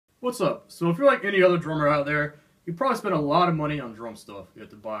What's up? So if you're like any other drummer out there, you probably spend a lot of money on drum stuff. You have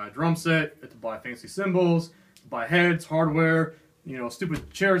to buy a drum set, you have to buy fancy cymbals, buy heads, hardware,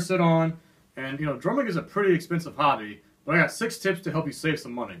 stupid chairs to sit on. And drumming is a pretty expensive hobby, but I got 6 tips to help you save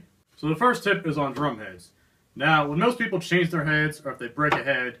some money. So the first tip is on drum heads. Now, when most people change their heads, or if they break a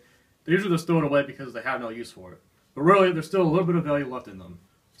head, they usually just throw it away because they have no use for it. But really, there's still a little bit of value left in them.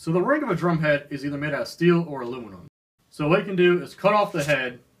 So the ring of a drum head is either made out of steel or aluminum. So what you can do is cut off the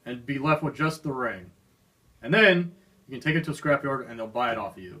head and be left with just the ring. And then you can take it to a scrapyard and they'll buy it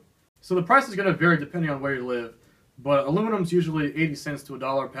off of you. So the price is going to vary depending on where you live, but aluminum is usually 80 cents to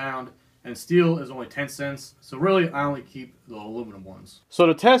 $1 a pound, and steel is only 10 cents. So really, I only keep the aluminum ones. So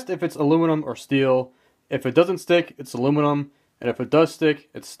to test if it's aluminum or steel, if it doesn't stick, it's aluminum, and if it does stick,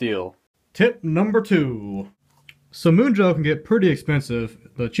 it's steel. Tip number 2. So moon gel can get pretty expensive.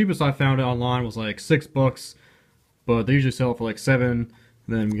 The cheapest I found it online was like $6, but they usually sell it for like $7.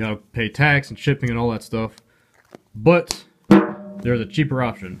 Then you gotta pay tax and shipping and all that stuff. But there's a cheaper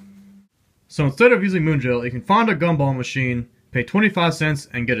option. So instead of using moon gel, you can find a gumball machine, pay 25 cents,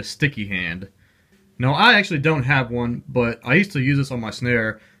 and get a sticky hand. Now I actually don't have one, but I used to use this on my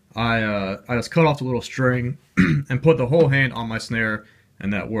snare. I just cut off the little string and put the whole hand on my snare,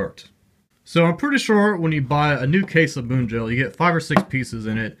 and that worked. So I'm pretty sure when you buy a new case of moon gel, you get 5 or 6 pieces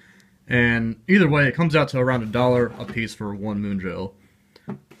in it, and either way it comes out to around $1 a piece for one moon gel.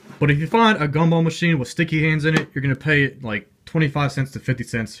 But if you find a gumball machine with sticky hands in it, you're going to pay like 25 cents to 50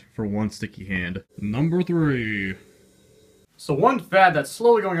 cents for one sticky hand. Number 3. So one fad that's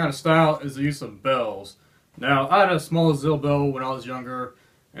slowly going out of style is the use of bells. Now, I had a small Zill bell when I was younger,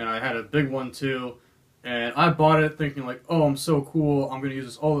 and I had a big one too. And I bought it thinking like, oh, I'm so cool, I'm going to use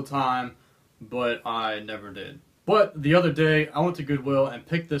this all the time. But I never did. But the other day, I went to Goodwill and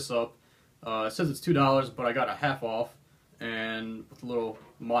picked this up. It says it's $2, but I got a half off. And with a little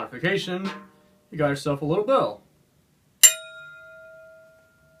modification, you got yourself a little bell.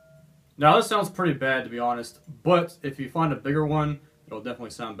 Now this sounds pretty bad to be honest, but if you find a bigger one, it'll definitely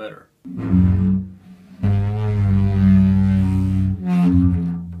sound better.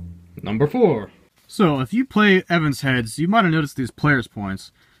 Number 4. So if you play Evans heads, you might have noticed these players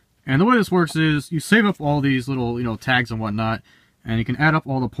points. And the way this works is you save up all these little, tags and whatnot, and you can add up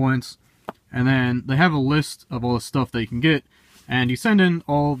all the points. And then they have a list of all the stuff that you can get, and you send in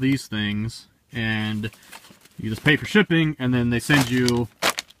all these things, and you just pay for shipping, and then they send you,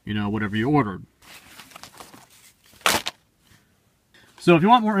 whatever you ordered. So if you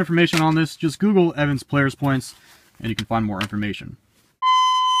want more information on this, just Google Evans Players Points, and you can find more information.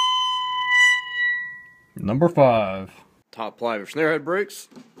 Number 5. Top ply of your snare head breaks.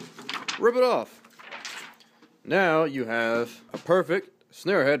 Rip it off. Now you have a perfect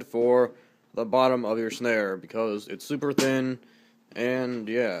snare head for the bottom of your snare because it's super thin, and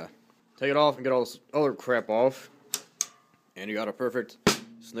yeah. Take it off and get all this other crap off, and you got a perfect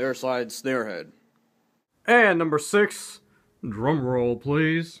snare side snare head. And number 6, drum roll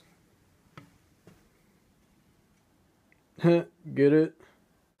please. Get it?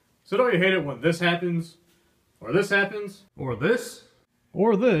 So don't you hate it when this happens? Or this happens? Or this?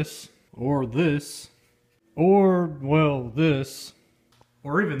 Or this? Or this? Or, well, this?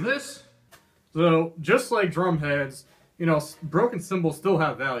 Or even this? So, just like drum heads, broken cymbals still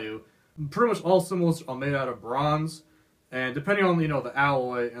have value. Pretty much all cymbals are made out of bronze, and depending on, the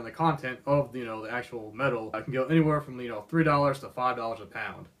alloy and the content of, the actual metal, it can go anywhere from, $3 to $5 a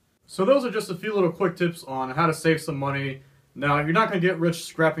pound. So those are just a few little quick tips on how to save some money. Now, you're not going to get rich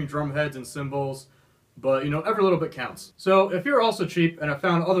scrapping drum heads and cymbals, but, every little bit counts. So, if you're also cheap and have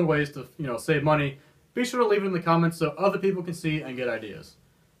found other ways to, save money, be sure to leave it in the comments so other people can see and get ideas.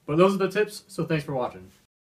 But those are the tips, so thanks for watching.